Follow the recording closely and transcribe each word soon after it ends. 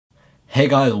Hey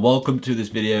guys, welcome to this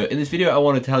video. In this video I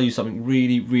want to tell you something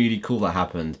really cool that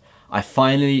happened. I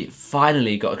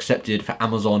finally got accepted for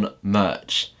Amazon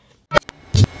merch.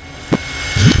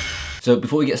 So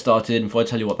before we get started, before I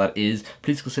tell you what that is,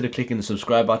 please consider clicking the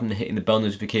subscribe button and hitting the bell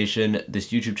notification. This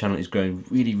YouTube channel is growing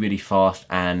really fast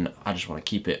and I just want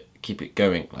to keep it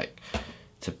going, like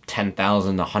to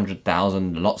 10,000,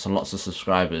 100,000, lots and lots of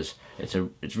subscribers.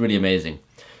 It's really amazing.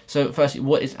 So firstly,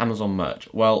 what is Amazon merch?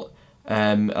 Well,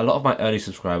 a lot of my early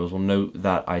subscribers will know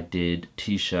that I did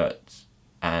t-shirts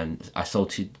and I sold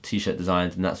t-shirt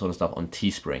designs and that sort of stuff on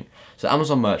Teespring. So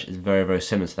Amazon merch is very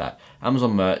similar to that.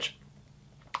 Amazon merch,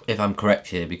 if I'm correct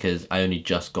here, because I only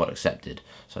just got accepted,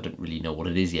 so I don't really know what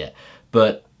it is yet,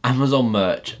 but Amazon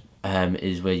merch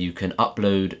is where you can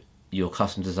upload your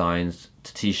custom designs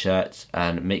to t-shirts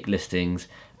and make listings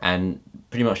and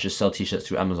pretty much just sell t-shirts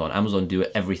through Amazon. Amazon do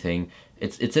everything.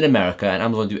 It's in America, and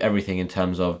Amazon do everything in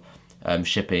terms of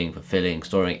shipping, fulfilling,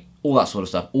 storing, all that sort of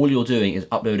stuff. All you're doing is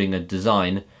uploading a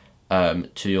design to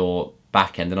your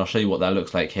backend, and I'll show you what that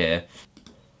looks like here.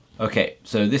 Okay,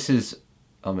 so this is,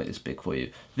 I'll make this big for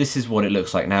you. This is what it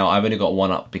looks like now. I've only got one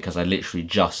up because I literally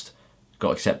just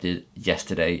got accepted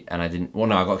yesterday, and I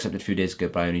got accepted a few days ago,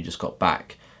 but I only just got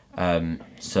back.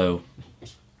 So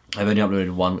I've only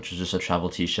uploaded one, which was just a travel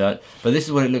t-shirt. But this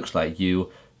is what it looks like.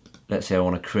 Let's say I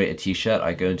want to create a t-shirt.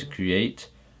 I go into create,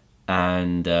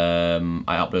 and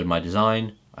I upload my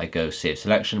design. I go save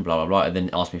selection, blah blah, and then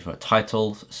it asks me for a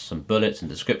title, some bullets and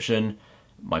description,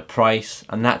 my price,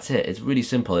 and that's it. It's really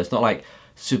simple. It's not like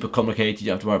super complicated. You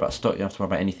don't have to worry about stock. You don't have to worry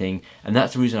about anything. And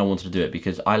that's the reason I wanted to do it,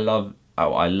 because I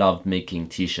loved making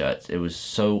t-shirts. It was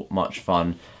so much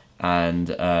fun,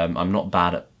 and I'm not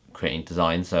bad at creating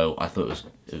design, so I thought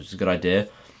it was a good idea.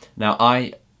 Now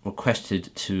I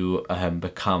requested to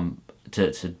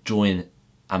join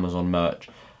Amazon merch.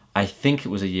 I think it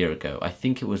was a year ago. I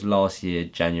think it was last year,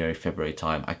 January, February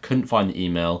time. I couldn't find the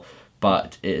email,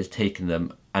 but it has taken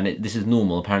them, and this is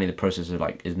normal. Apparently the process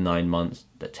is 9 months,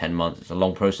 10 months. It's a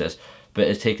long process, but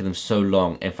it's taken them so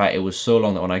long. In fact, it was so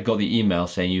long that when I got the email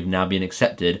saying you've now been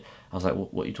accepted, I was like,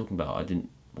 what are you talking about?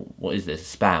 What is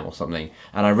this, spam or something?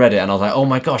 And I read it and I was like, oh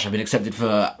my gosh, I've been accepted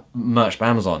for merch by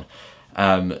Amazon.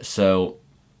 So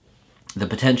the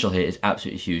potential here is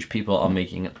absolutely huge. People are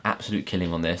making an absolute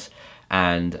killing on this.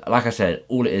 And like I said,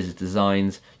 all it is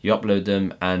designs, you upload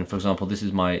them, and for example, this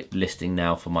is my listing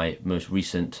now for my most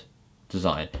recent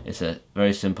design. It's a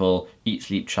very simple eat,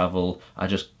 sleep, travel. I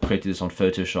just created this on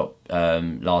Photoshop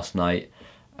last night.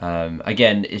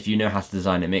 Again, if you know how to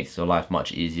design, it makes your life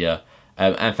much easier.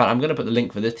 In fact, I'm going to put the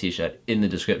link for this t-shirt in the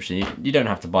description. You don't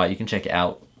have to buy it, you can check it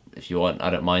out if you want,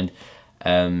 I don't mind.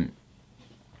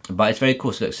 But it's very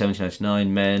cool. So look, $17.99,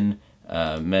 men,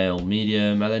 male,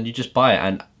 medium, and then you just buy it.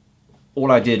 And all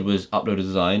I did was upload a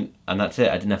design, and that's it.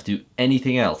 I didn't have to do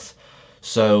anything else.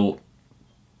 So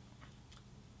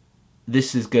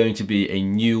this is going to be a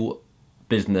new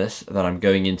business that I'm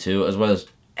going into, as well as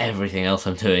everything else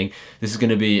I'm doing. This is going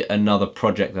to be another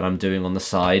project that I'm doing on the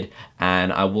side,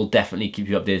 and I will definitely keep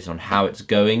you updated on how it's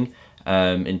going,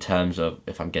 in terms of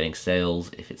if I'm getting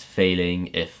sales, if it's failing,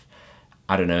 if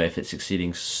it's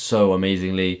succeeding so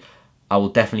amazingly. I will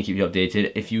definitely keep you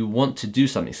updated. If you want to do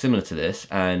something similar to this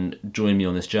and join me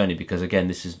on this journey, because again,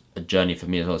 this is a journey for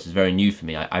me as well. This is very new for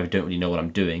me. I don't really know what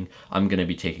I'm doing. I'm going to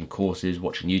be taking courses,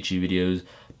 watching YouTube videos,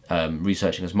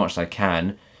 researching as much as I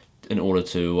can in order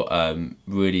to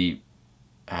really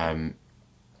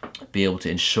be able to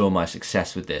ensure my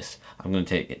success with this. I'm going to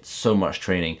take so much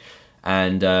training,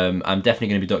 and I'm definitely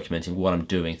going to be documenting what I'm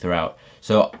doing throughout.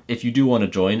 So if you do want to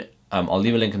join, I'll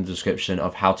leave a link in the description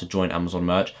of how to join Amazon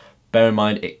merch. Bear in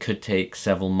mind, it could take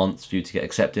several months for you to get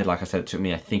accepted. Like I said, it took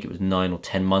me, I think it was 9 or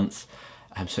 10 months.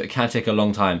 So it can take a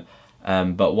long time.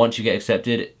 But once you get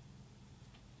accepted,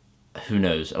 who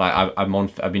knows? Like I've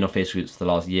been on Facebook groups for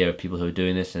the last year of people who are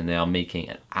doing this, and they are making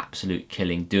an absolute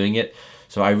killing doing it.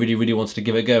 So I really wanted to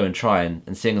give it a go and try.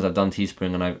 And seeing as I've done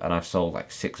Teespring and I've sold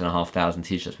like 6,500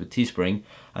 t-shirts with Teespring,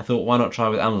 I thought, why not try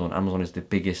with Amazon? Amazon is the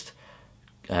biggest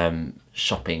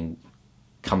shopping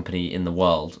company in the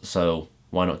world, so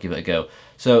why not give it a go?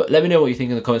 So let me know what you think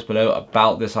in the comments below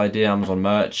about this idea, Amazon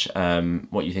merch,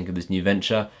 what you think of this new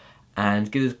venture, and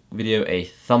give this video a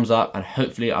thumbs up, and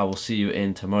hopefully I will see you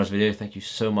in tomorrow's video. Thank you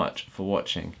so much for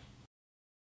watching.